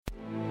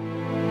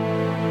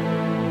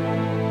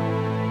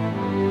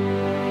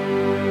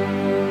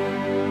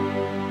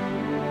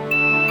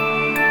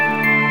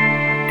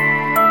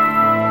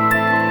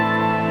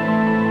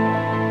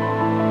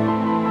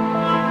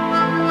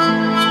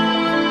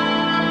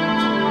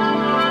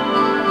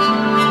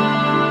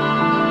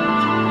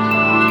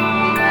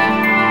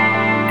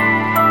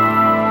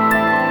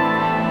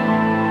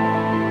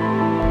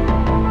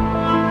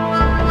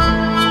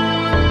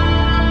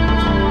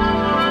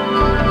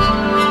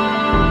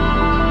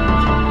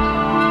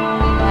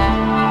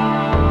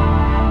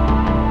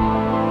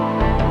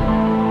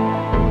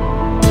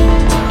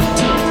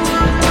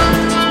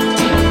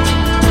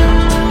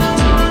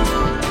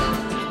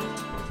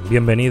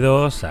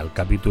Bienvenidos al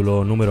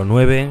capítulo número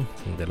 9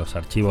 de los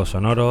archivos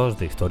sonoros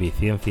de Historia y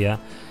Ciencia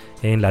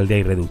en la Aldea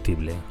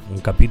Irreductible.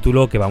 Un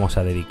capítulo que vamos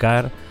a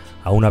dedicar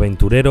a un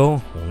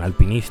aventurero, un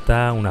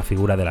alpinista, una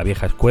figura de la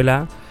vieja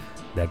escuela,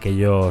 de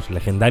aquellos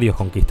legendarios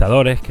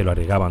conquistadores que lo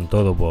arriesgaban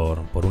todo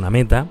por una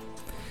meta.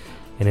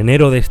 En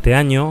enero de este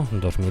año,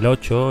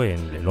 2008,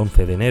 el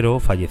 11 de enero,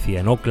 fallecía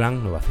en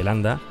Auckland, Nueva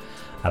Zelanda,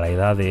 a la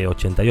edad de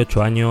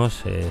 88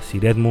 años,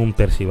 Sir Edmund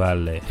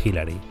Percival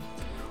Hillary.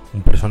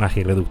 Un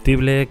personaje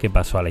irreductible que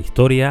pasó a la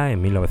historia en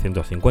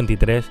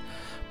 1953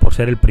 por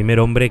ser el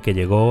primer hombre que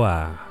llegó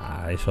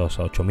a esos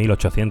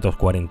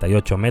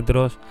 8.848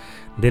 metros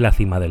de la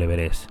cima del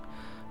Everest.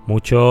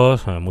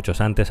 Muchos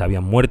antes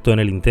habían muerto en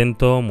el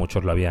intento,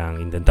 muchos lo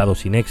habían intentado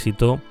sin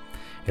éxito.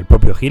 El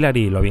propio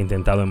Hillary lo había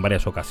intentado en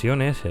varias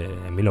ocasiones,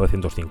 en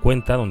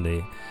 1950,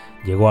 donde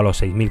llegó a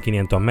los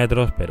 6.500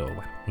 metros, pero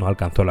bueno, no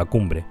alcanzó la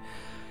cumbre.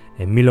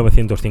 En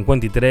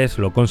 1953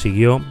 lo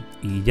consiguió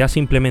y ya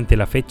simplemente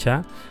la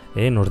fecha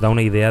nos da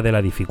una idea de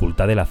la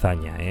dificultad de la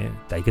hazaña.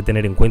 Hay que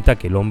tener en cuenta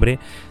que el hombre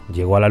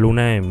llegó a la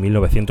Luna en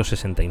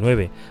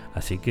 1969,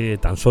 así que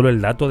tan solo el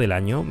dato del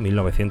año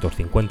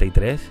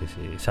 1953,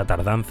 esa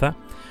tardanza,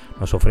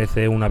 nos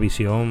ofrece una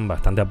visión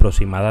bastante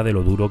aproximada de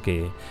lo duro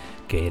que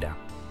era.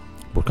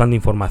 Buscando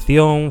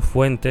información,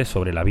 fuentes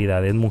sobre la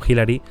vida de Edmund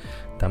Hillary,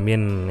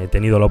 también he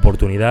tenido la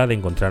oportunidad de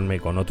encontrarme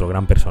con otro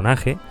gran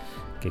personaje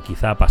que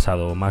quizá ha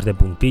pasado más de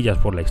puntillas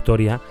por la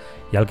historia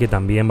y al que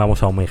también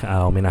vamos a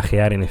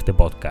homenajear en este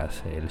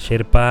podcast, el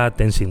Sherpa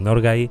Tenzin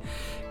Norgay,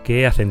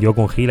 que ascendió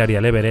con Hillary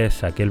al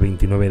Everest aquel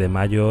 29 de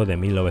mayo de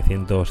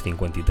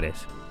 1953.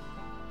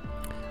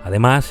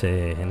 Además,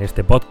 en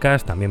este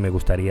podcast también me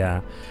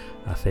gustaría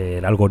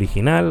hacer algo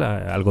original,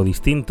 algo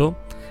distinto,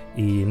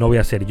 y no voy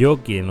a ser yo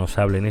quien os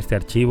hable en este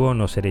archivo,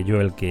 no seré yo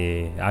el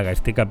que haga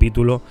este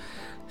capítulo,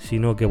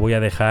 sino que voy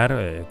a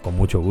dejar, con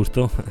mucho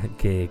gusto,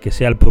 que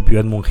sea el propio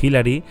Edmund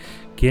Hillary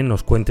quien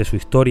nos cuente su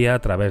historia a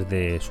través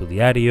de su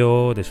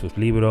diario, de sus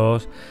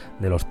libros,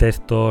 de los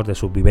textos, de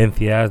sus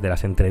vivencias, de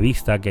las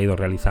entrevistas que ha ido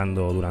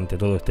realizando durante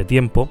todo este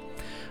tiempo.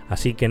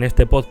 Así que en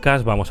este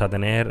podcast vamos a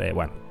tener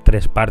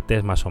tres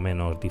partes más o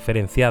menos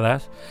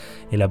diferenciadas.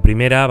 En la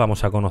primera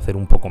vamos a conocer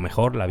un poco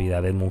mejor la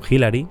vida de Edmund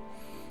Hillary.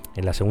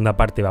 En la segunda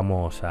parte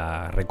vamos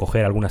a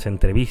recoger algunas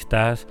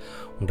entrevistas,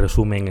 un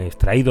resumen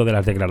extraído de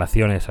las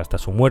declaraciones hasta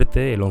su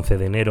muerte, el 11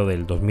 de enero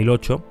del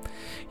 2008.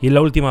 Y en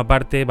la última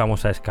parte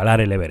vamos a escalar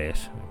el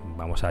Everest.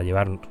 Vamos a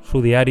llevar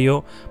su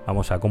diario,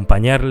 vamos a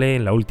acompañarle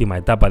en la última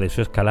etapa de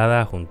su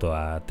escalada junto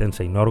a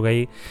Tenzin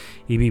Norgay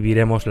y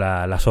viviremos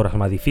las horas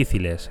más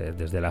difíciles,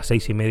 desde las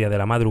 6:30 de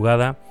la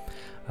madrugada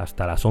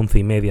hasta las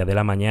 11:30 de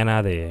la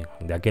mañana de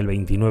aquel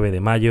 29 de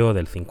mayo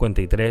del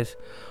 53,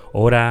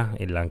 hora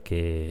en la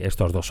que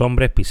estos dos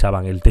hombres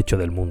pisaban el techo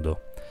del mundo.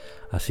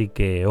 Así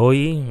que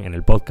hoy, en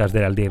el podcast de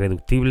la Aldea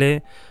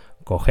Irreductible,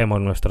 cogemos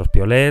nuestros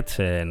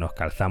piolets, nos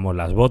calzamos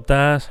las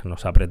botas,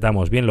 nos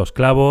apretamos bien los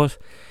clavos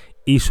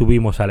y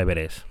subimos al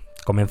Everest.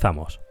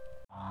 Comenzamos.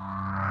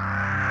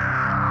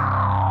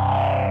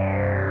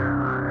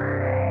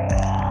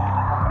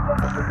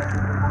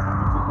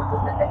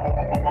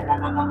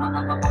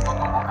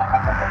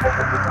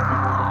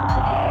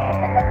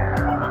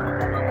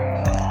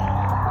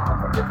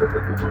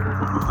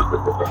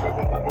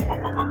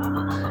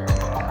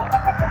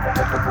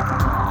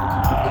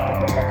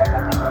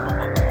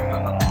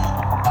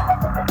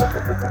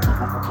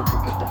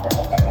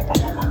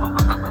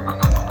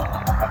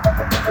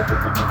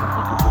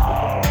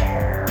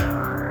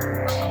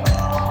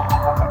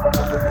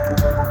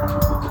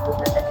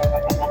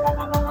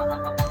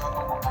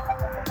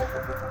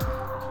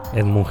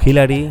 Edmund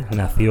Hillary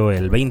nació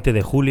el 20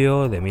 de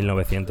julio de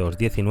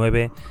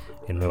 1919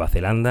 en Nueva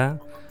Zelanda.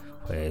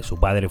 Su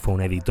padre fue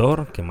un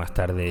editor que más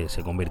tarde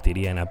se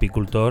convertiría en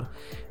apicultor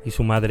y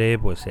su madre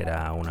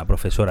era una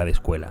profesora de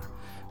escuela.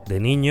 De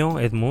niño,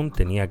 Edmund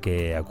tenía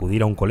que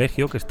acudir a un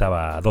colegio que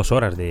estaba a 2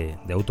 horas de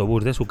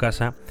autobús de su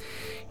casa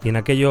y en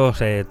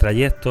aquellos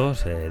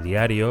trayectos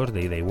diarios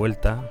de ida y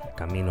vuelta,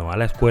 camino a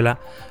la escuela,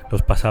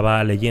 los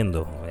pasaba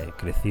leyendo.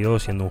 Creció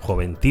siendo un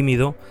joven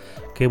tímido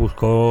que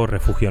buscó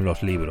refugio en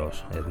los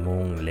libros.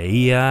 Edmund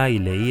leía y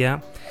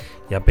leía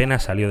y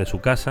apenas salió de su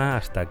casa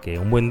hasta que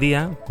un buen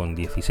día, con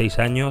 16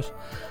 años,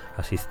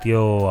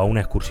 asistió a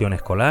una excursión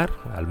escolar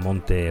al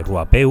monte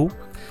Ruapeu,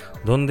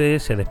 donde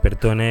se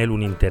despertó en él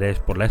un interés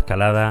por la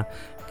escalada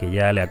que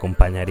ya le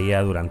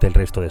acompañaría durante el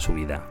resto de su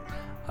vida.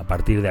 A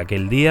partir de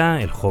aquel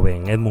día, el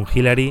joven Edmund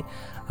Hillary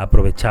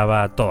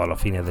aprovechaba todos los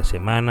fines de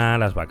semana,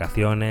 las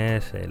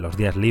vacaciones, los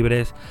días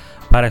libres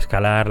para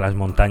escalar las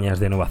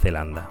montañas de Nueva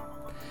Zelanda.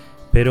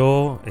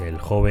 Pero el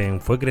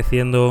joven fue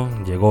creciendo,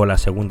 llegó la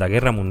Segunda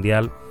Guerra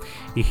Mundial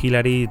y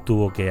Hillary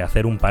tuvo que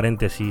hacer un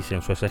paréntesis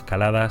en sus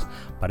escaladas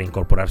para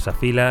incorporarse a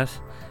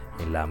filas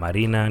en la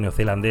Marina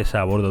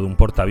neozelandesa a bordo de un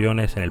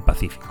portaaviones en el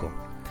Pacífico.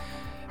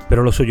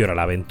 Pero lo suyo era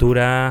la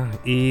aventura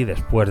y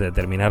después de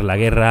terminar la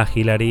guerra,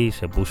 Hillary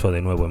se puso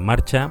de nuevo en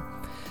marcha.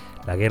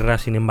 La guerra,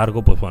 sin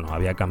embargo,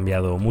 había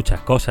cambiado muchas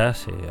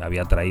cosas,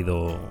 había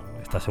traído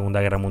esta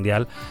Segunda Guerra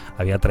Mundial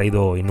había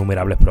traído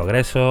innumerables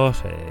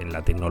progresos en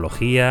la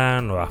tecnología,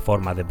 nuevas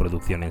formas de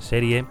producción en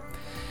serie,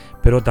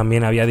 pero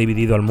también había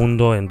dividido al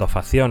mundo en dos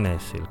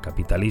facciones, el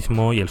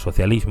capitalismo y el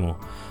socialismo.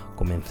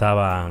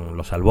 Comenzaban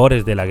los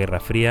albores de la Guerra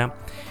Fría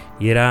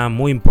y era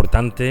muy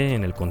importante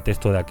en el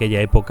contexto de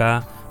aquella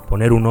época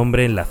poner un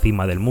hombre en la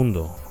cima del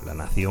mundo. La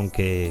nación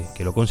que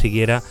lo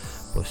consiguiera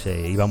pues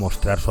iba a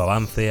mostrar su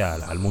avance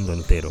al mundo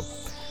entero.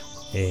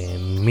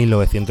 En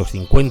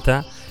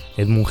 1950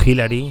 Edmund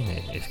Hillary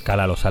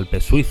escala los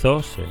Alpes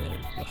suizos,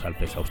 los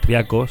Alpes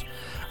austriacos.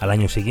 Al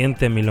año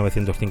siguiente, en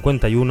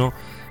 1951,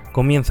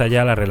 comienza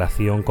ya la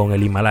relación con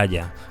el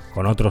Himalaya.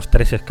 Con otros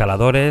 3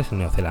 escaladores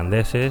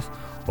neozelandeses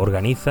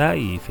organiza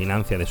y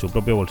financia de su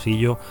propio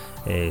bolsillo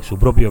su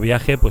propio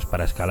viaje pues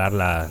para escalar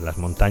las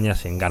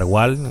montañas en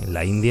Garhwal, en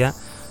la India,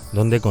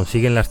 donde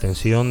consiguen la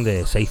ascensión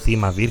de 6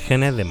 cimas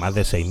vírgenes de más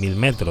de 6.000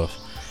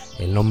 metros.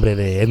 El nombre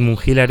de Edmund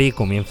Hillary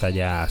comienza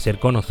ya a ser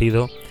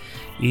conocido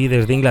y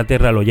desde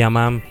Inglaterra lo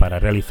llaman para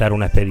realizar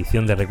una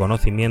expedición de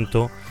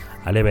reconocimiento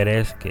al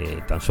Everest,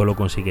 que tan solo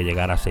consigue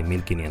llegar a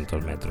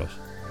 6.500 metros.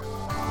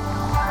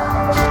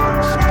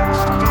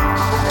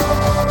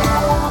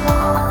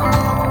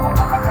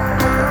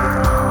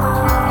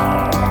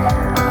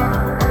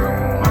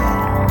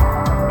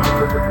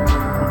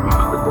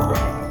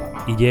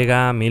 Y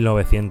llega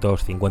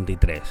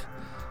 1953.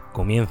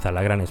 Comienza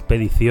la gran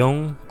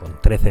expedición con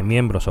 13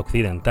 miembros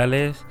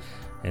occidentales,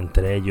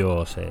 entre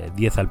ellos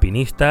 10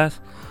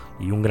 alpinistas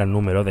y un gran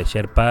número de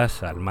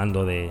sherpas. Al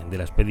mando de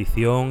la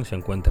expedición se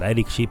encuentra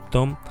Eric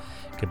Shipton,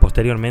 que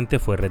posteriormente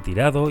fue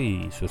retirado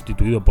y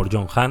sustituido por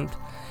John Hunt,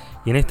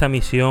 y en esta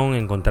misión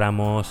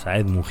encontramos a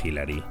Edmund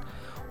Hillary.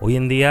 Hoy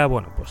en día,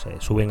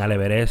 suben al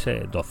Everest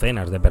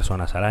docenas de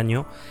personas al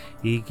año,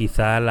 y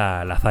quizá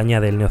la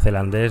hazaña del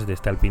neozelandés, de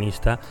este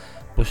alpinista,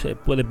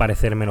 puede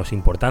parecer menos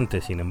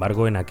importante. Sin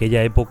embargo, en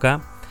aquella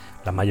época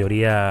la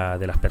mayoría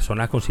de las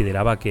personas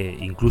consideraba que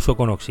incluso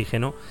con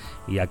oxígeno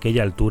y a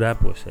aquella altura,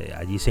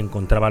 allí se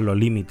encontraban los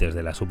límites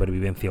de la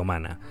supervivencia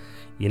humana.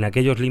 Y en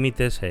aquellos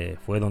límites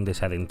fue donde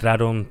se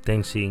adentraron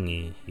Tenzing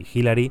y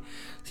Hillary,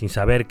 sin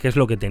saber qué es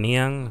lo que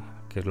tenían,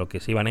 qué es lo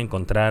que se iban a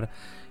encontrar,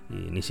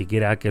 y ni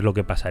siquiera qué es lo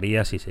que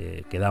pasaría si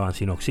se quedaban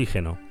sin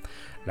oxígeno.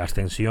 La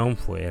ascensión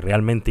fue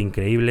realmente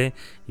increíble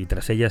y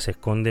tras ella se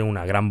esconde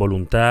una gran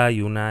voluntad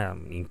y una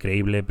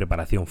increíble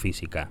preparación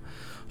física.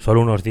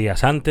 Solo unos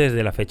días antes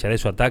de la fecha de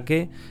su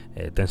ataque,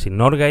 Tenzing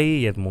Norgay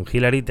y Edmund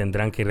Hillary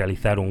tendrán que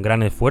realizar un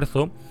gran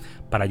esfuerzo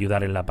para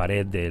ayudar en la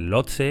pared del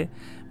Lhotse.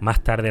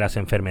 Más tarde, las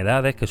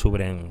enfermedades que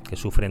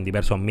sufren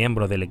diversos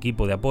miembros del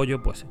equipo de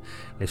apoyo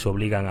les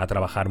obligan a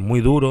trabajar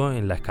muy duro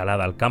en la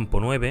escalada al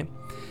campo 9,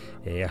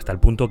 hasta el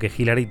punto que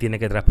Hillary tiene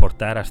que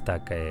transportar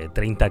hasta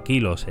 30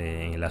 kilos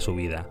en la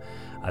subida.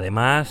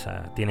 Además,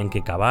 tienen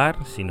que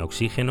cavar sin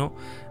oxígeno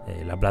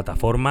la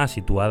plataforma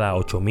situada a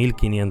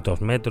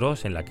 8.500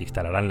 metros en la que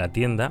instalarán la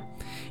tienda,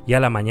 y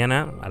a la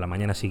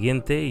mañana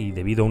siguiente, y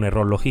debido a un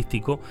error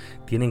logístico,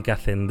 tienen que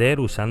ascender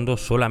usando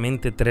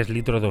solamente 3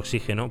 litros de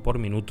oxígeno por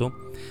minuto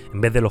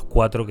en vez de los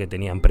 4 que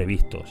tenían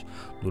previstos.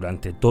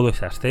 Durante todo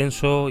ese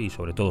ascenso y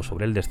sobre todo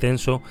sobre el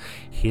descenso,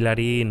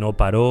 Hillary no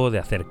paró de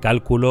hacer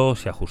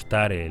cálculos y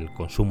ajustar el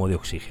consumo de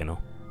oxígeno.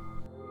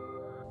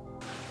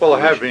 Well,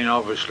 there have been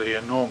obviously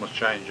enormous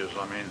changes.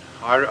 I mean,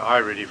 I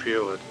really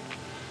feel that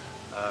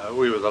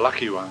we were the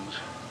lucky ones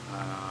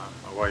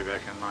way back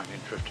in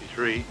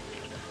 1953.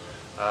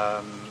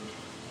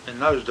 In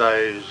those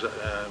days,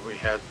 we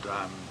had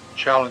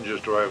challenges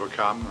to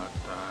overcome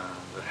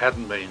that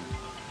hadn't been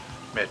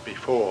met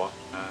before.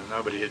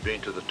 Nobody had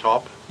been to the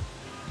top,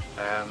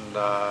 and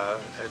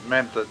it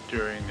meant that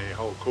during the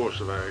whole course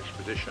of our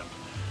expedition,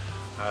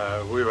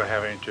 we were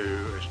having to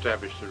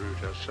establish the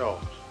route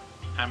ourselves.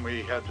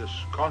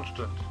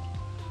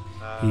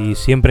 Y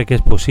siempre que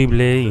es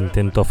posible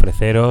intento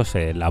ofreceros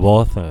la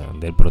voz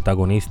del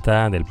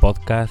protagonista del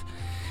podcast,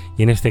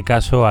 y en este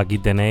caso aquí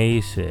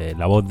tenéis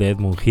la voz de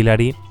Edmund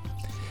Hillary,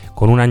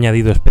 con un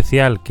añadido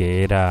especial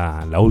que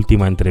era la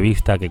última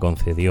entrevista que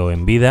concedió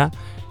en vida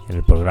en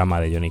el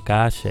programa de Johnny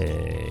Cash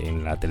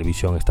en la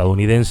televisión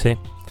estadounidense,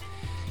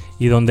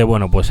 y donde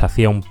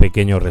hacía un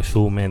pequeño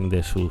resumen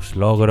de sus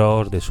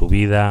logros, de su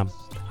vida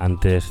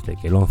antes de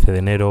que el 11 de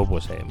enero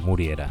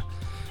muriera.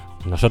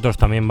 Nosotros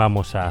también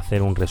vamos a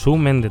hacer un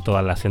resumen de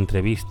todas las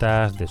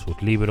entrevistas, de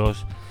sus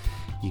libros,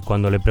 y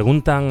cuando le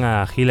preguntan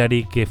a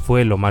Hillary qué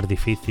fue lo más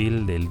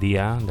difícil de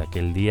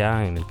aquel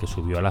día en el que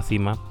subió a la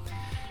cima,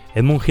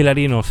 Edmund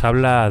Hillary nos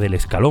habla del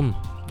escalón,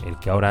 el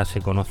que ahora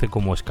se conoce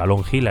como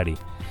escalón Hillary,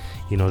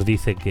 y nos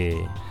dice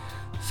que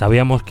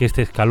sabíamos que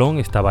este escalón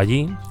estaba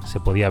allí, se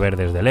podía ver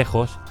desde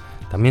lejos.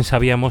 También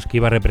sabíamos que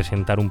iba a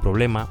representar un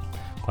problema.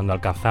 Cuando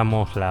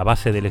alcanzamos la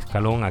base del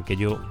escalón,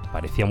 aquello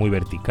parecía muy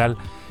vertical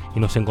y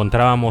nos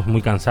encontrábamos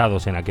muy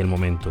cansados en aquel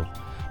momento,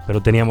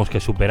 pero teníamos que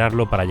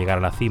superarlo para llegar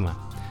a la cima.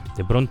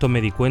 De pronto me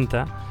di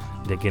cuenta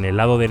de que en el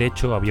lado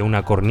derecho había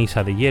una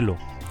cornisa de hielo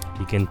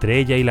y que entre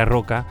ella y la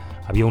roca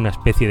había una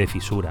especie de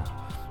fisura.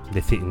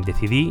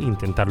 Decidí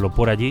intentarlo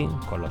por allí,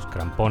 con los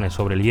crampones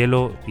sobre el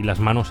hielo y las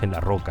manos en la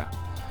roca.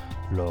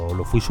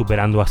 Lo fui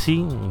superando así,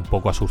 un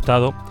poco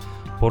asustado,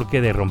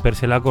 porque de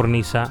romperse la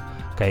cornisa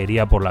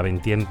caería por la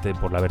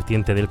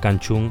vertiente del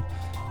Canchún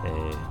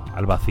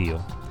al vacío.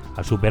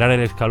 Al superar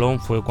el escalón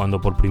fue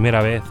cuando por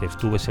primera vez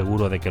estuve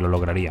seguro de que lo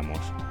lograríamos.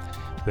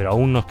 Pero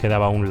aún nos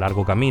quedaba un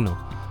largo camino,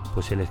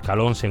 pues el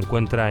escalón se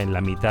encuentra en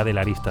la mitad de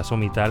la arista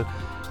somital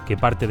que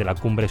parte de la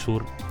cumbre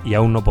sur y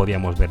aún no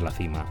podíamos ver la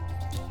cima.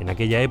 En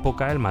aquella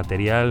época el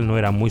material no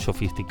era muy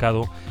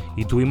sofisticado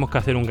y tuvimos que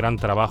hacer un gran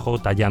trabajo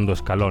tallando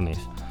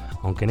escalones,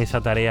 aunque en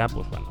esa tarea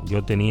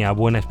yo tenía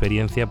buena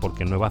experiencia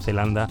porque en Nueva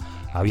Zelanda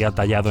había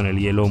tallado en el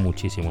hielo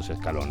muchísimos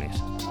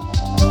escalones.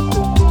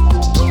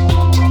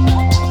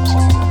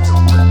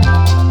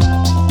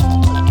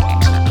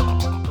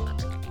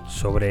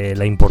 Sobre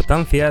la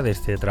importancia de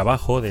este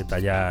trabajo de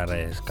tallar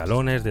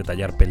escalones, de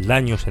tallar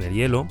peldaños en el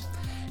hielo,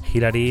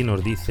 Hillary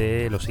nos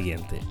dice lo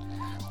siguiente: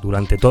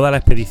 durante toda la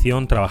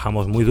expedición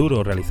trabajamos muy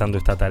duro realizando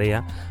esta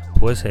tarea,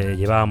 pues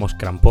llevábamos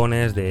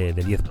crampones de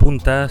 10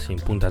 puntas, sin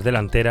puntas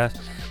delanteras,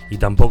 y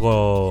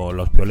tampoco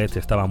los piolets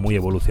estaban muy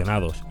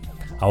evolucionados.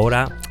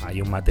 Ahora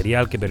hay un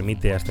material que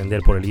permite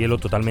ascender por el hielo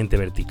totalmente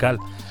vertical,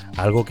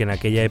 algo que en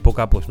aquella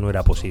época no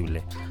era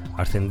posible.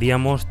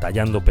 Ascendíamos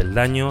tallando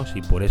peldaños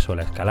y por eso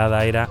la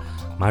escalada era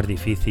más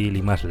difícil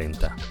y más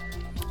lenta.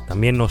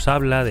 También nos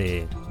habla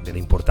de la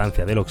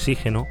importancia del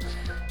oxígeno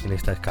en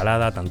esta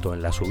escalada, tanto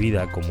en la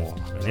subida como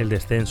en el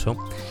descenso,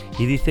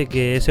 y dice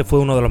que ese fue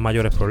uno de los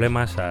mayores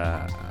problemas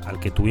al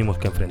que tuvimos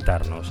que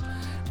enfrentarnos.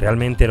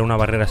 Realmente era una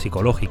barrera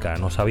psicológica,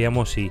 no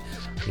sabíamos si,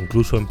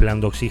 incluso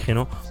empleando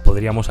oxígeno,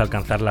 podríamos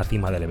alcanzar la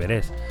cima del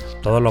Everest.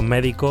 Todos los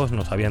médicos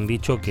nos habían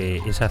dicho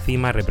que esa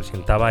cima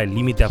representaba el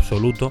límite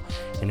absoluto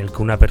en el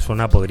que una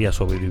persona podría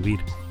sobrevivir.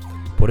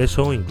 Por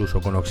eso,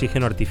 incluso con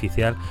oxígeno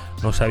artificial,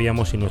 no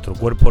sabíamos si nuestro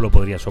cuerpo lo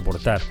podría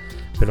soportar,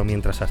 pero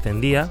mientras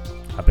ascendía,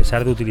 a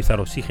pesar de utilizar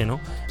oxígeno,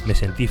 me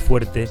sentí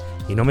fuerte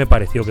y no me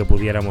pareció que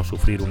pudiéramos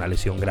sufrir una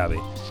lesión grave.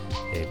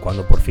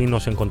 Cuando por fin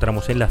nos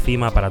encontramos en la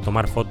cima para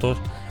tomar fotos,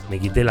 me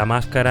quité la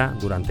máscara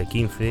durante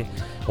 15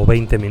 o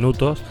 20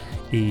 minutos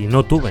y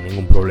no tuve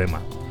ningún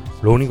problema.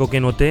 Lo único que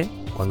noté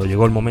cuando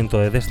llegó el momento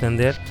de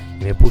descender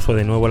y me puso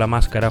de nuevo la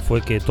máscara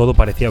fue que todo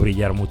parecía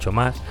brillar mucho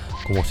más,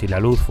 como si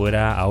la luz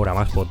fuera ahora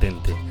más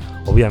potente.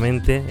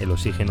 Obviamente el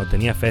oxígeno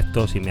tenía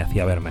efectos y me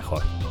hacía ver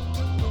mejor.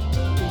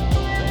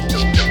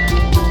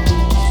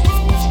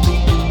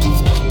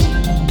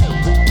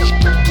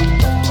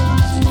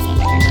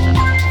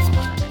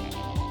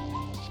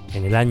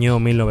 En el año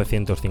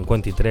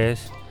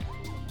 1953,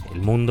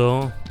 el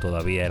mundo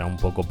todavía era un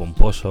poco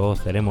pomposo,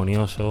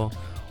 ceremonioso,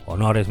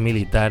 honores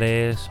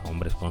militares,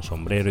 hombres con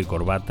sombrero y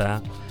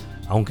corbata,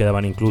 aún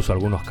quedaban incluso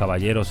algunos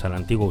caballeros a la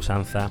antigua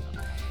usanza,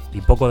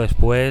 y poco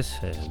después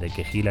de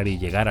que Hillary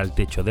llegara al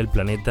techo del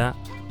planeta,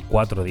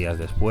 4 días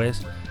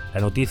después,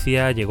 la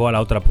noticia llegó a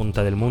la otra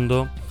punta del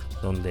mundo,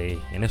 donde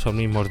en esos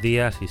mismos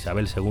días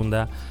Isabel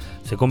II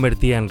se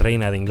convertía en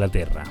reina de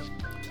Inglaterra.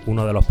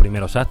 Uno de los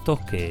primeros actos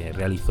que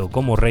realizó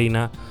como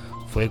reina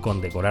fue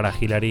condecorar a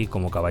Hillary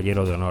como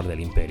caballero de honor del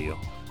imperio,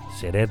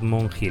 Sir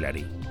Edmund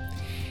Hillary.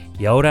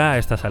 Y ahora, a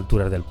estas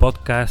alturas del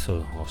podcast,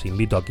 os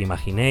invito a que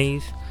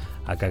imaginéis,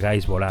 a que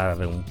hagáis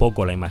volar un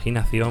poco la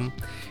imaginación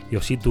y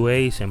os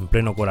situéis en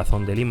pleno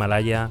corazón del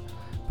Himalaya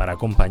para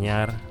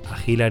acompañar a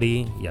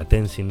Hillary y a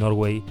Tenzin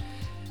Norgay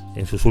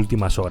en sus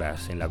últimas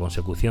horas, en la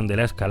consecución de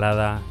la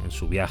escalada, en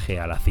su viaje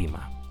a la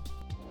cima.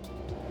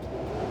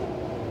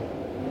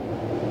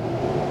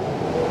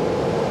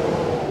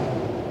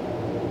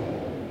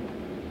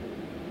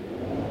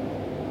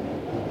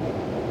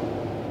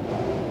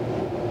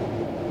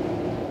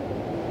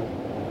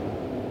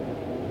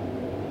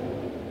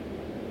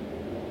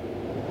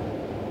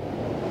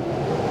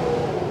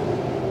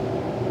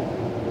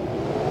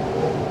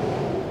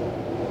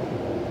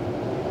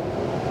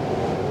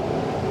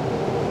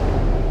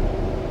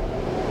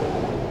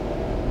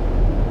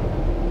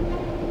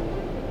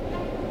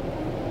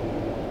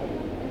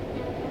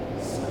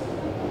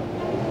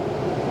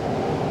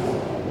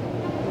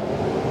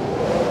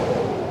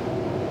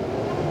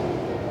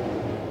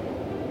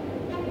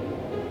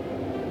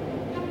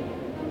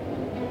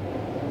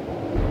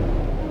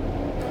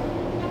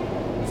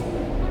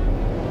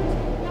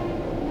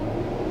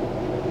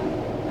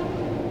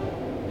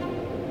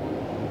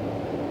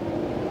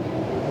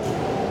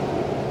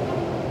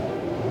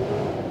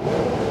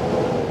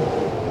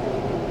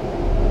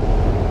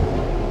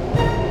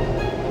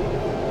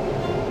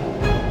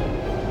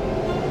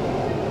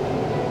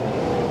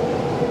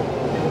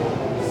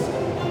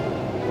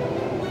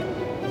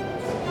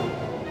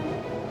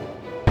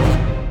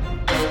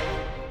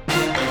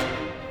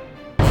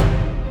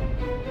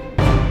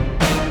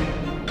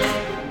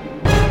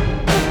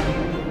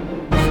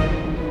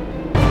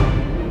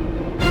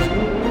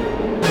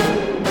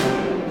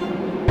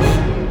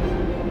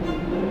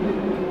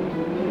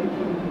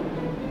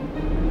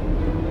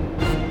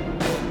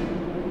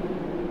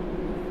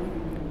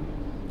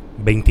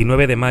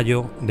 ...29 de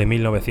mayo de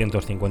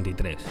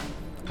 1953...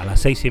 A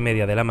las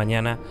 6:30 de la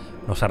mañana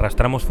nos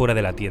arrastramos fuera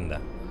de la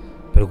tienda.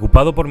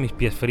 Preocupado por mis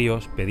pies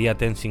fríos, pedí a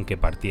Tenzin que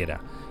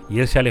partiera, y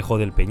él se alejó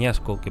del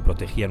peñasco que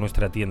protegía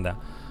nuestra tienda,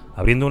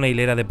 abriendo una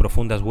hilera de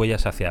profundas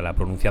huellas hacia la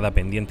pronunciada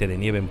pendiente de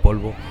nieve en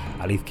polvo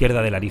a la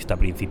izquierda de la arista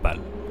principal.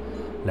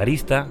 La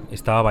arista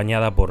estaba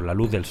bañada por la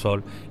luz del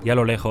sol y a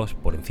lo lejos,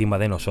 por encima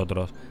de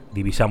nosotros,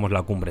 divisamos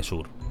la cumbre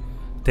sur.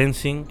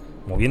 Tenzin,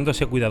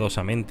 moviéndose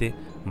cuidadosamente,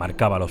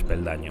 marcaba los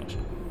peldaños.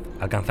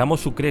 Alcanzamos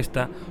su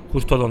cresta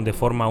justo donde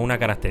forma una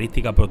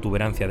característica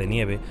protuberancia de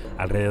nieve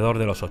alrededor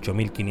de los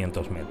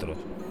 8.500 metros.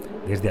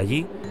 Desde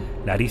allí,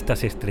 la arista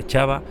se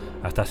estrechaba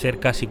hasta ser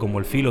casi como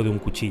el filo de un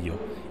cuchillo,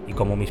 y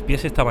como mis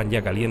pies estaban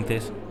ya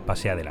calientes,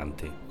 pasé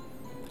adelante.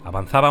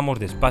 Avanzábamos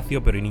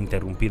despacio pero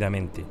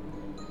ininterrumpidamente.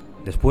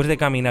 Después de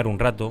caminar un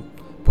rato,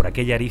 por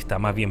aquella arista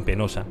más bien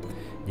penosa,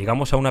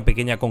 llegamos a una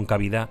pequeña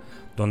concavidad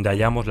donde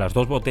hallamos las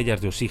 2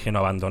 botellas de oxígeno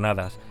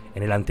abandonadas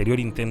en el anterior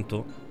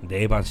intento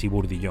de Evans y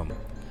Bourdillon.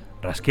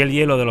 Rasqué el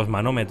hielo de los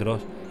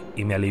manómetros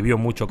y me alivió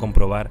mucho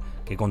comprobar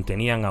que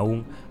contenían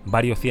aún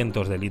varios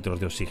cientos de litros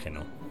de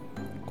oxígeno.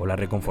 Con la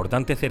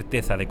reconfortante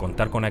certeza de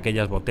contar con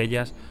aquellas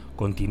botellas,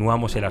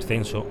 continuamos el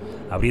ascenso,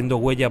 abriendo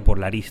huella por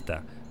la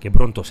arista, que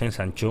pronto se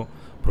ensanchó,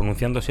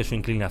 pronunciándose su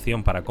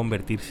inclinación para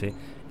convertirse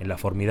en la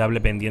formidable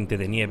pendiente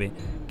de nieve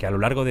que a lo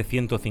largo de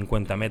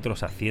 150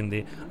 metros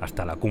asciende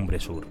hasta la cumbre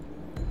sur.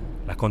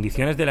 Las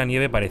condiciones de la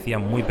nieve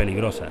parecían muy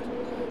peligrosas.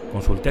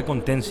 Consulté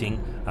con Tenzin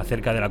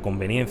acerca de la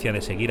conveniencia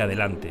de seguir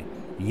adelante,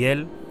 y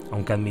él,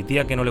 aunque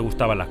admitía que no le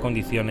gustaban las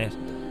condiciones,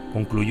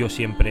 concluyó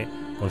siempre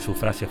con su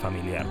frase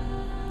familiar: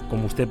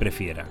 como usted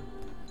prefiera.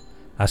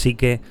 Así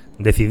que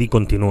decidí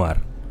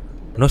continuar.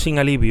 No sin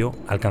alivio,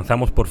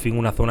 alcanzamos por fin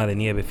una zona de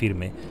nieve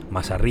firme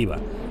más arriba,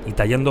 y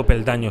tallando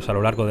peldaños a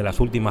lo largo de las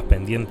últimas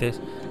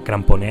pendientes,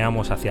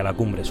 cramponeamos hacia la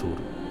cumbre sur.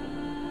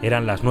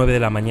 Eran las 9 de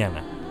la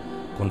mañana.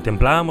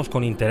 Contemplábamos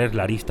con interés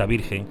la arista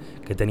virgen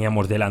que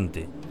teníamos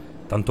delante.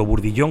 Tanto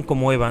Bourdillon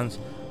como Evans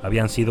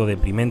habían sido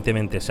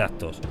deprimentemente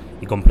exactos,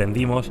 y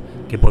comprendimos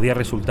que podía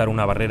resultar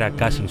una barrera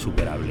casi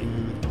insuperable.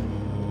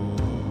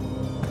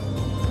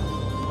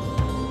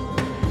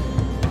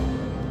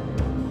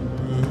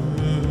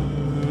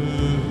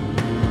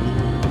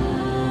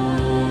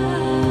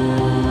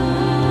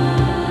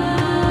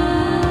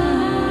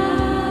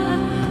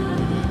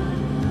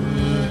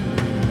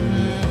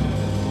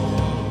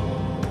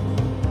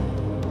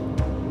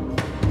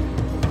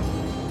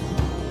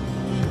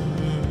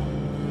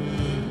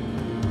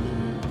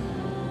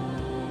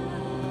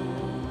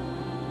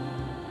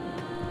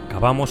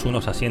 Cavamos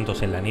unos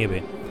asientos en la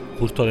nieve,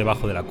 justo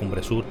debajo de la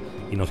cumbre sur,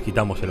 y nos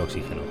quitamos el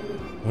oxígeno.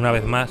 Una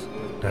vez más,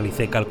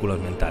 realicé cálculos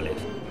mentales.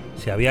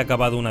 Se había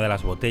acabado una de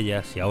las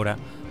botellas y ahora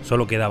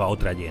solo quedaba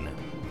otra llena.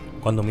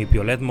 Cuando mi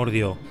piolet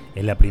mordió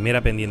en la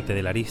primera pendiente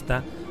de la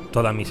arista,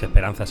 todas mis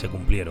esperanzas se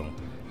cumplieron.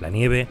 La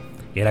nieve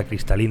era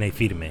cristalina y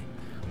firme.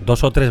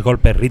 2 o 3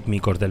 golpes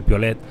rítmicos del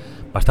piolet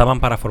bastaban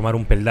para formar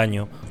un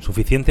peldaño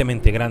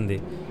suficientemente grande,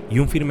 y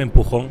un firme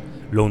empujón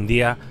lo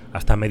hundía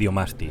hasta medio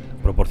mástil,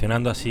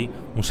 proporcionando así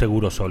un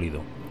seguro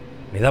sólido.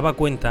 Me daba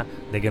cuenta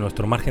de que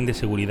nuestro margen de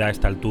seguridad a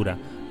esta altura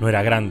no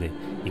era grande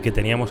y que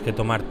teníamos que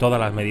tomar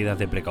todas las medidas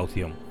de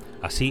precaución.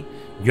 Así,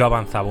 yo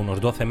avanzaba unos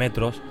 12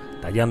 metros,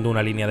 tallando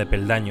una línea de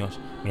peldaños,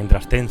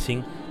 mientras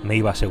Tenzin me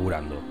iba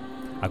asegurando.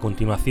 A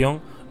continuación,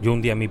 yo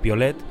hundía mi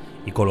piolet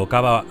y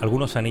colocaba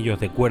algunos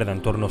anillos de cuerda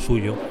en torno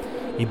suyo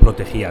y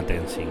protegía a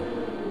Tenzin.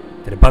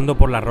 Trepando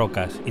por las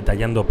rocas y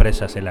tallando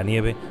presas en la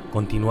nieve,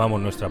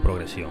 continuamos nuestra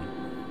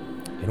progresión.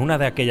 En una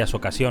de aquellas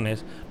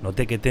ocasiones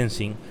noté que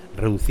Tenzin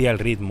reducía el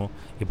ritmo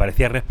y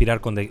parecía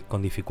respirar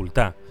con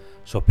dificultad.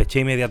 Sospeché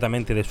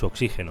inmediatamente de su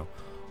oxígeno.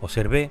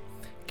 Observé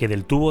que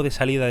del tubo de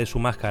salida de su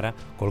máscara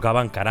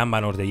colgaban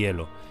carámbanos de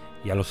hielo,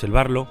 y al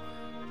observarlo,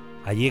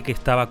 hallé que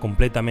estaba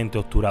completamente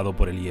obturado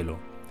por el hielo.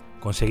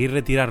 Conseguí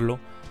retirarlo,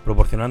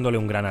 proporcionándole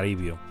un gran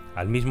alivio.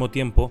 Al mismo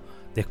tiempo,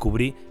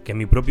 descubrí que en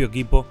mi propio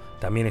equipo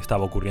también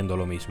estaba ocurriendo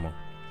lo mismo.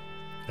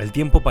 El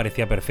tiempo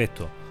parecía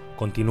perfecto.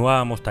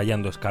 Continuábamos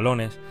tallando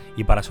escalones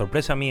y, para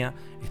sorpresa mía,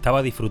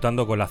 estaba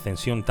disfrutando con la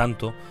ascensión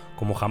tanto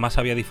como jamás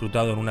había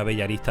disfrutado en una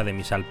bella arista de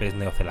mis Alpes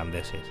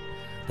neozelandeses.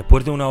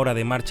 Después de una hora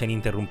de marcha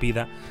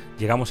ininterrumpida,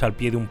 llegamos al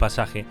pie de un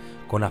pasaje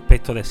con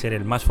aspecto de ser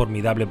el más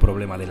formidable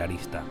problema de la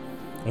arista.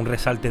 Un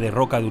resalte de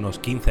roca de unos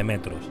 15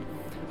 metros.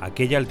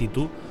 Aquella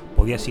altitud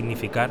podía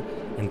significar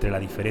entre la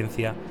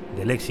diferencia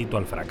del éxito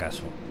al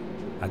fracaso.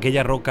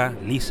 Aquella roca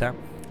lisa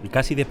y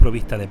casi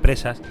desprovista de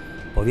presas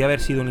podía haber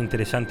sido un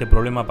interesante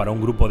problema para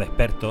un grupo de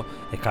expertos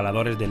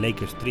escaladores de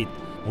Lake Street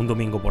un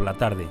domingo por la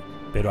tarde,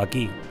 pero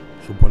aquí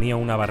suponía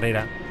una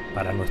barrera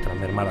para nuestras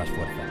mermadas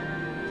fuerzas.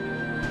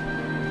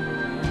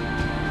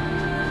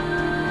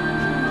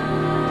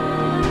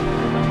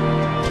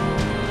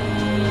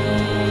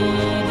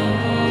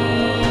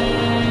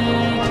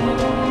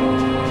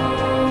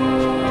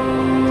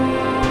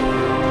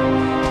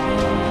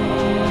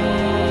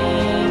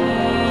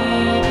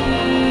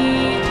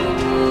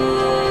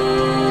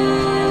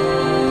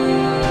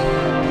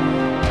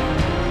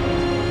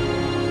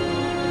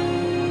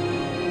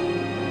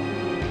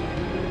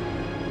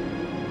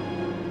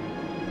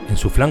 En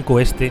su flanco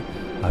este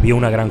había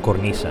una gran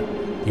cornisa,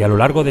 y a lo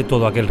largo de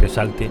todo aquel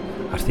resalte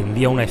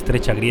ascendía una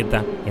estrecha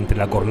grieta entre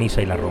la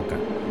cornisa y la roca.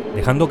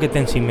 Dejando que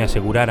Tenzin me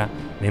asegurara,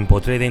 me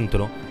empotré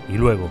dentro y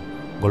luego,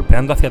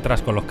 golpeando hacia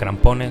atrás con los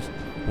crampones,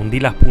 hundí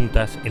las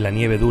puntas en la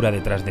nieve dura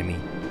detrás de mí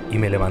y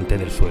me levanté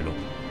del suelo.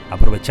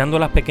 Aprovechando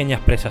las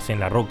pequeñas presas en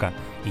la roca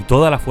y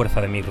toda la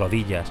fuerza de mis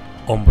rodillas,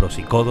 hombros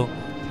y codo,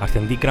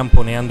 ascendí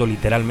cramponeando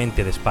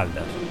literalmente de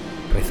espaldas,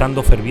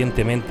 rezando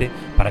fervientemente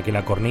para que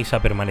la cornisa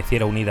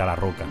permaneciera unida a la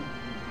roca.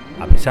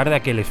 A pesar de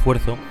aquel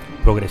esfuerzo,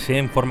 progresé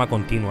en forma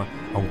continua,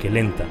 aunque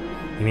lenta,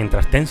 y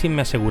mientras Tenzin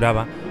me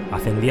aseguraba,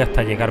 ascendí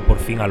hasta llegar por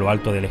fin a lo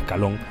alto del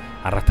escalón,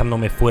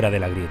 arrastrándome fuera de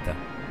la grieta.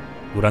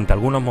 Durante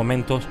algunos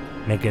momentos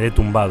me quedé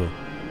tumbado,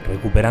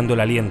 recuperando el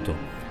aliento,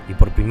 y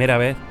por primera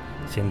vez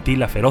sentí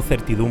la feroz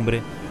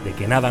certidumbre de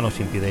que nada nos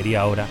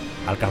impediría ahora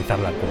alcanzar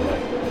la cumbre.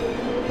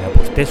 Me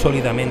aposté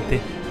sólidamente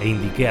e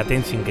indiqué a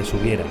Tenzin que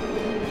subiera.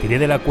 Tiré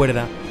de la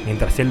cuerda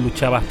mientras él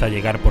luchaba hasta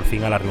llegar por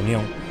fin a la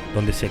reunión,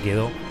 donde se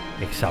quedó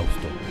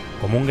exhausto,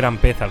 como un gran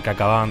pez al que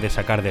acababan de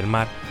sacar del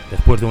mar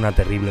después de una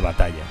terrible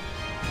batalla.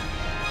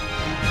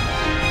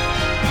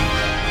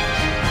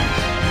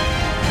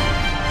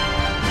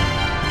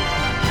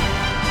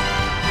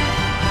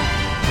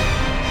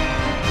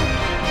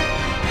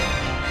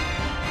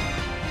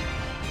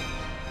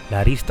 La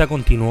arista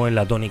continuó en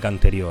la tónica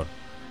anterior.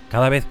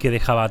 Cada vez que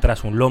dejaba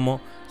atrás un lomo,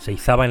 se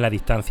izaba en la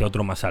distancia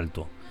otro más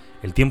alto.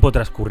 El tiempo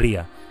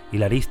transcurría y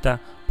la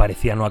arista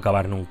parecía no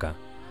acabar nunca.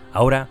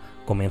 Ahora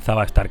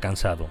comenzaba a estar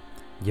cansado.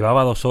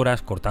 Llevaba 2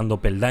 horas cortando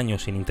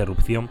peldaños sin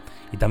interrupción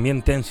y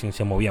también Tenzin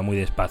se movía muy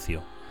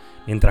despacio.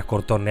 Mientras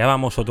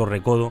contorneábamos otro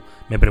recodo,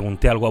 me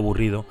pregunté algo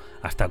aburrido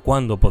hasta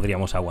cuándo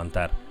podríamos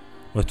aguantar.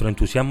 Nuestro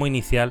entusiasmo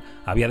inicial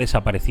había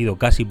desaparecido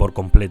casi por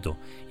completo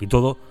y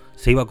todo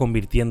se iba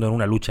convirtiendo en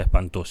una lucha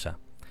espantosa.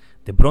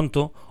 De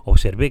pronto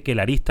observé que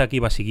la arista que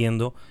iba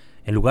siguiendo,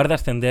 en lugar de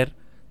ascender,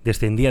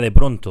 descendía de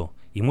pronto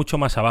y mucho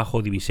más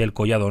abajo divisé el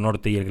collado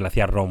norte y el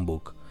glaciar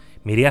Rongbuk.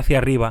 Miré hacia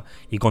arriba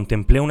y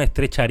contemplé una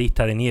estrecha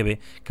arista de nieve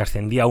que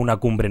ascendía a una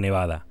cumbre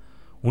nevada.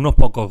 Unos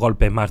pocos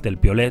golpes más del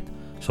piolet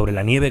sobre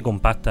la nieve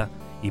compacta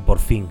y por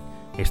fin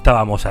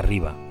estábamos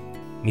arriba.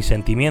 Mis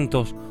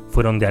sentimientos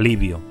fueron de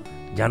alivio.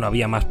 Ya no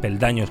había más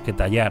peldaños que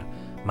tallar,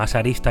 más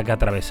arista que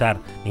atravesar,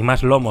 ni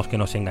más lomos que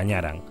nos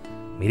engañaran.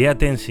 Miré a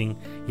Tenzin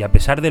y a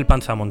pesar del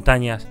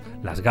panzamontañas,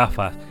 las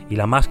gafas y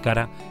la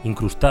máscara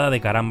incrustada de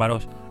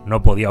carámbaros,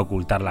 no podía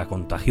ocultar la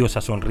contagiosa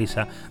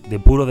sonrisa de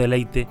puro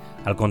deleite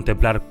al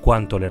contemplar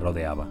cuánto le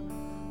rodeaba.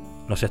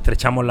 Nos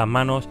estrechamos las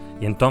manos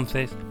y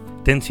entonces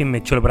Tenzin me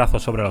echó el brazo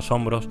sobre los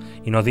hombros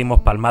y nos dimos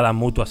palmadas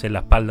mutuas en la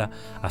espalda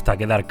hasta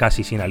quedar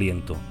casi sin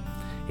aliento.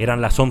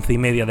 Eran las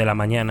 11:30 de la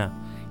mañana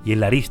y en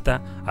la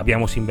arista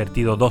habíamos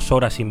invertido 2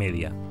 horas y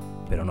media,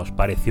 pero nos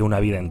pareció una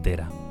vida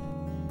entera.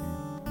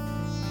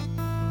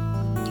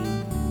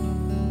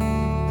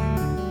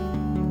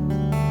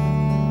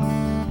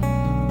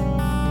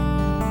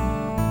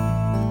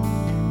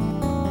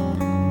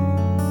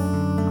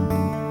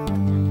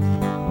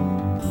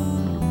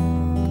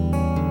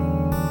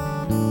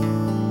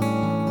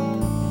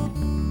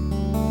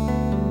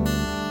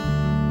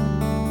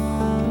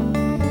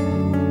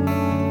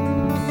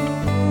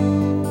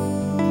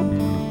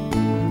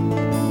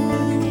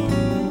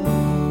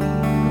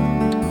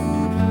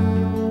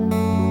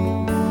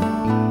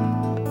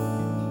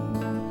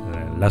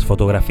 Las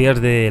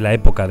fotografías de la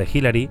época de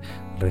Hillary,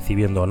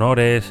 recibiendo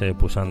honores,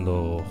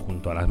 posando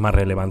junto a las más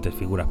relevantes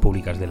figuras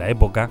públicas de la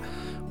época,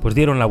 pues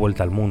dieron la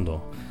vuelta al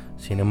mundo.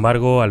 Sin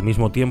embargo, al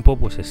mismo tiempo,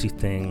 pues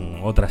existen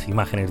otras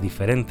imágenes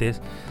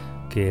diferentes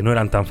que no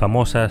eran tan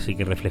famosas y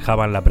que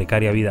reflejaban la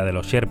precaria vida de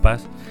los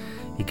Sherpas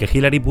y que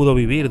Hillary pudo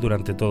vivir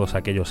durante todos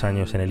aquellos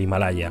años en el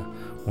Himalaya,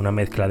 una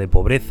mezcla de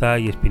pobreza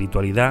y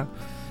espiritualidad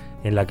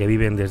en la que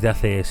viven desde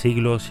hace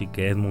siglos y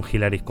que Edmund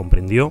Hillary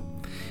comprendió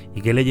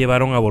y que le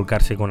llevaron a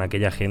volcarse con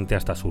aquella gente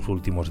hasta sus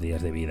últimos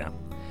días de vida.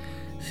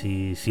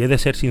 Si he de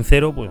ser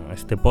sincero, pues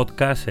este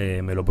podcast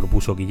me lo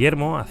propuso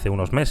Guillermo hace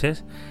unos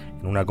meses.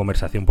 En una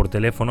conversación por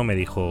teléfono me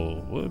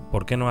dijo: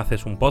 ¿por qué no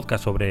haces un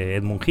podcast sobre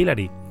Edmund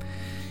Hillary?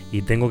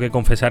 Y tengo que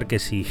confesar que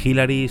si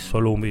Hillary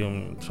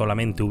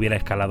solamente hubiera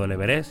escalado el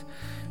Everest,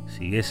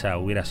 si esa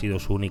hubiera sido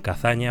su única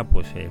hazaña,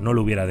 pues no le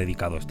hubiera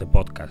dedicado este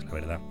podcast, la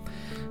verdad.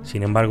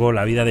 Sin embargo,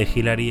 la vida de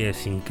Hillary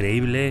es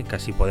increíble,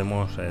 casi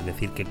podemos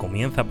decir que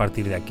comienza a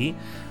partir de aquí,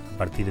 a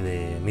partir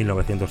de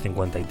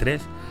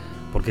 1953,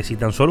 porque si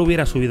tan solo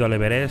hubiera subido al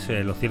Everest,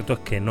 lo cierto es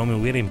que no me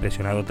hubiera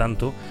impresionado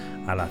tanto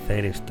al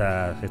hacer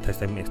esta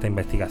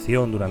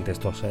investigación durante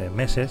estos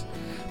meses,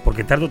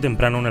 porque tarde o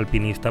temprano un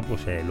alpinista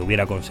pues lo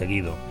hubiera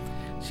conseguido.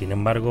 Sin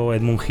embargo,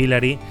 Edmund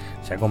Hillary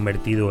se ha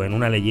convertido en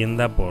una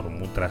leyenda por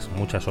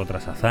muchas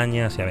otras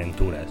hazañas y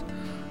aventuras.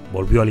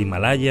 Volvió al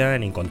Himalaya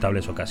en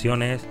incontables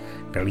ocasiones,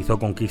 realizó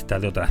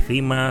conquistas de otras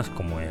cimas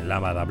como el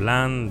Lava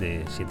Dablan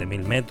de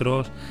 7.000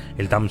 metros,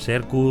 el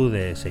Tamserku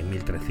de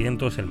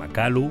 6.300, el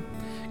Makalu,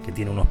 que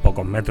tiene unos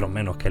pocos metros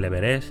menos que el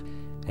Everest,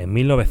 En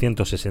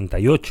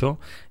 1968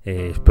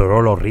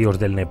 exploró los ríos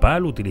del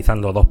Nepal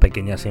utilizando 2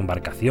 pequeñas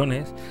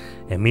embarcaciones.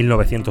 En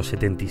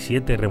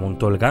 1977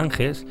 remontó el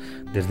Ganges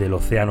desde el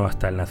océano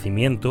hasta el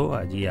nacimiento,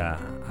 allí a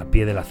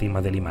pie de la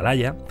cima del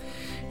Himalaya.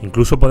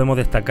 Incluso podemos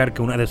destacar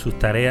que una de sus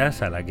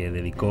tareas, a la que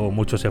dedicó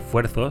muchos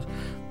esfuerzos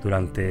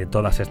durante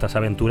todas estas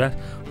aventuras,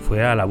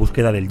 fue a la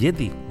búsqueda del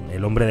Yeti,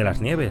 el hombre de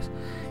las nieves.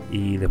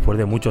 Y después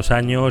de muchos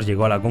años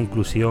llegó a la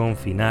conclusión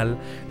final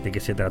de que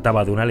se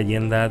trataba de una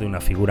leyenda, de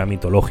una figura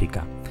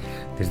mitológica.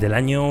 Desde el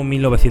año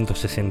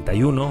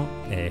 1961,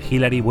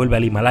 Hillary vuelve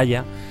al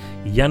Himalaya,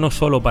 y ya no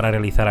solo para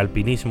realizar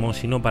alpinismo,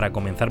 sino para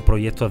comenzar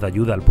proyectos de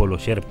ayuda al pueblo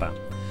Sherpa.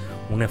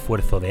 Un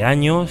esfuerzo de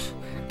años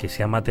que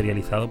se ha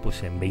materializado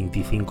pues, en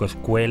 25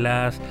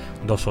 escuelas,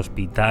 2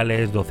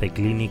 hospitales, 12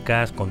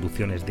 clínicas,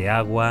 conducciones de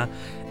agua,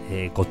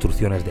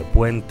 construcciones de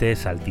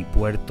puentes,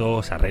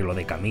 altipuertos, arreglo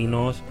de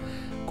caminos.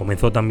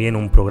 Comenzó también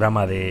un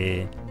programa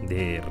de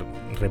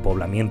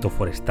repoblamiento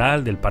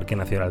forestal del Parque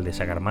Nacional de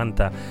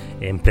Sagarmatha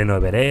en pleno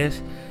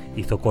Everest.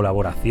 Hizo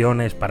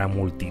colaboraciones para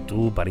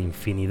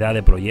infinidad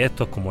de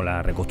proyectos, como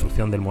la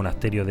reconstrucción del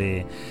monasterio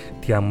de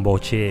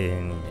Tianboche,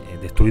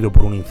 destruido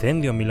por un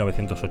incendio en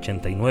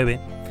 1989.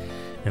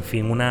 En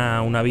fin,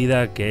 una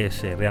vida que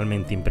es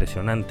realmente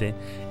impresionante.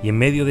 Y en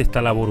medio de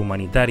esta labor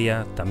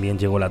humanitaria también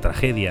llegó la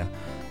tragedia.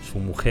 Su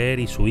mujer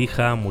y su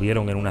hija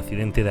murieron en un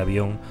accidente de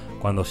avión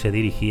cuando se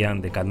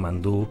dirigían de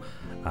Katmandú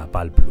a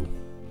Palplu.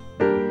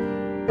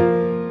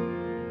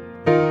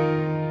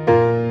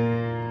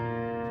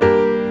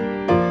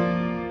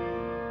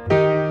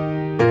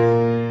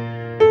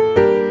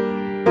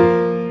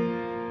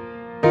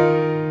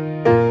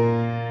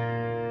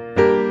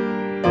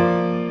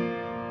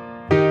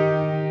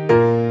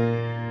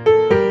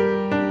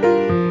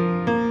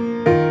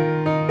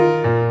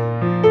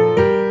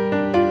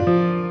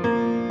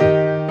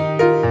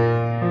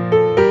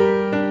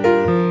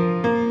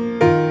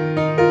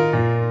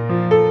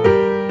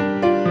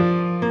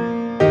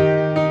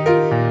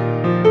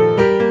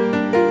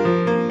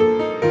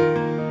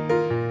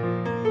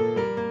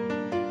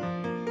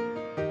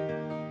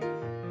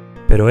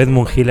 Pero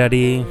Edmund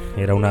Hillary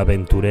era un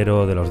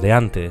aventurero de los de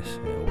antes,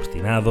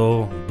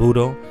 obstinado,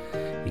 duro,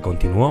 y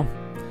continuó.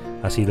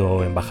 Ha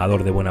sido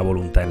embajador de buena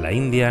voluntad en la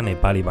India,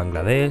 Nepal y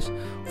Bangladesh.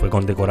 Fue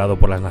condecorado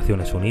por las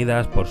Naciones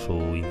Unidas por su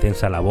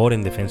intensa labor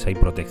en defensa y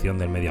protección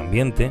del medio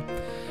ambiente.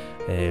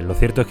 Lo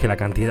cierto es que la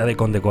cantidad de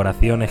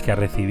condecoraciones que ha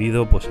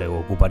recibido pues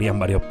ocuparían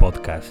varios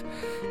podcasts,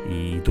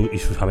 y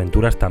sus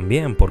aventuras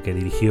también, porque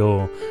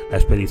dirigió la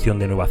expedición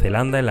de Nueva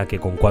Zelanda, en la que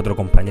con 4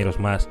 compañeros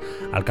más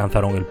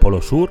alcanzaron el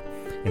Polo Sur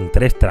en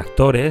 3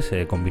 tractores,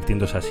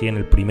 convirtiéndose así en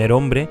el primer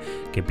hombre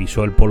que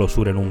pisó el Polo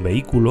Sur en un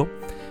vehículo.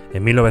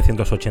 En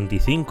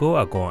 1985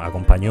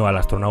 acompañó al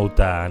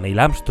astronauta Neil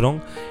Armstrong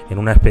en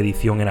una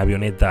expedición en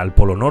avioneta al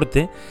Polo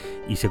Norte,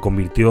 y se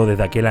convirtió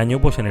desde aquel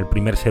año pues, en el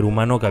primer ser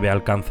humano que había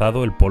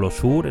alcanzado el Polo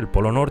Sur, el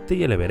Polo Norte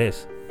y el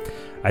Everest.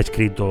 Ha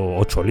escrito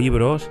 8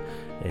 libros.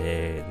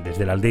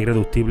 Desde la Aldea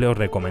Irreductible os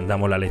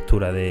recomendamos la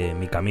lectura de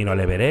Mi Camino al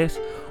Everest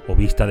o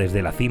Vista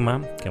desde la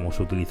Cima, que hemos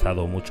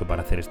utilizado mucho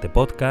para hacer este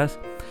podcast.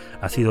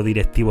 Ha sido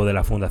directivo de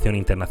la Fundación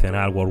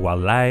Internacional World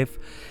Wildlife.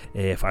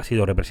 Ha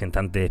sido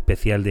representante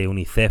especial de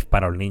UNICEF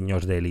para los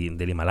niños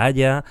del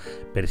Himalaya,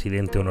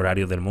 presidente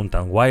honorario del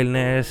Mountain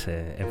Wilderness,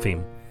 en fin.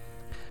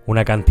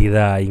 Una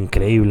cantidad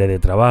increíble de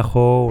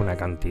trabajo, una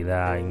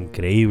cantidad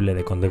increíble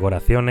de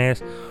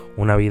condecoraciones,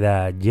 una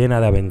vida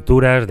llena de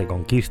aventuras, de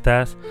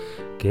conquistas,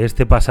 que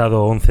este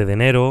pasado 11 de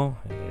enero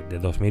de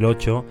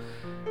 2008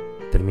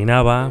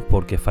 terminaba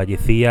porque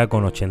fallecía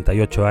con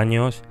 88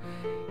 años.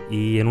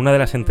 Y en una de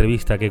las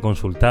entrevistas que he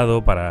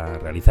consultado para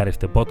realizar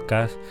este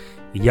podcast,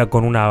 y ya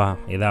con una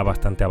edad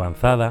bastante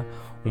avanzada,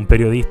 un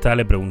periodista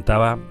le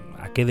preguntaba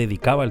a qué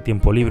dedicaba el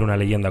tiempo libre una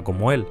leyenda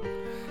como él.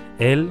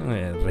 Él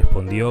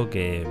respondió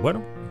que,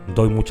 bueno,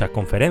 doy muchas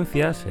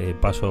conferencias,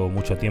 paso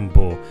mucho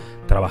tiempo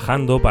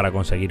trabajando para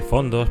conseguir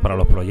fondos para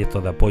los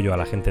proyectos de apoyo a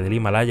la gente del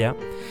Himalaya,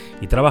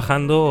 y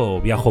trabajando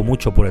viajo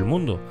mucho por el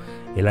mundo.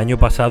 El año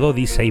pasado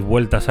di 6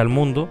 vueltas al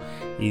mundo,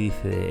 y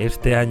dice,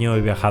 este año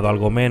he viajado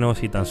algo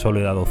menos y tan solo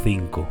he dado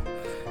 5.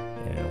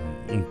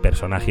 Un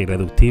personaje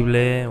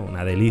irreductible,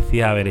 una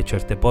delicia haber hecho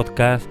este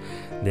podcast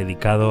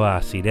dedicado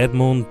a Sir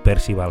Edmund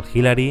Percival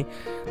Hillary.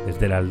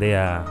 Desde la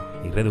Aldea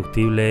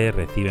Irreductible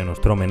recibe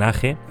nuestro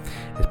homenaje.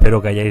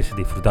 Espero que hayáis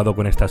disfrutado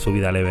con esta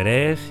subida al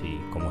Everest,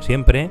 y como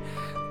siempre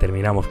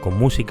terminamos con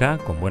música,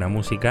 con buena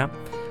música,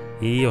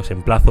 y os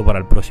emplazo para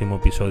el próximo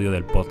episodio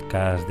del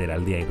podcast de la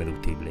Aldea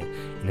Irreductible.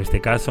 En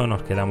este caso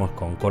nos quedamos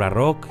con Cora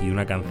Rock y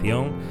una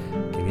canción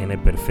que viene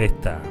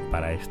perfecta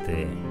para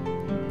este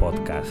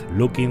podcast,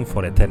 Looking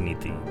for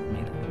Eternity,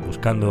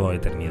 buscando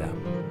eternidad.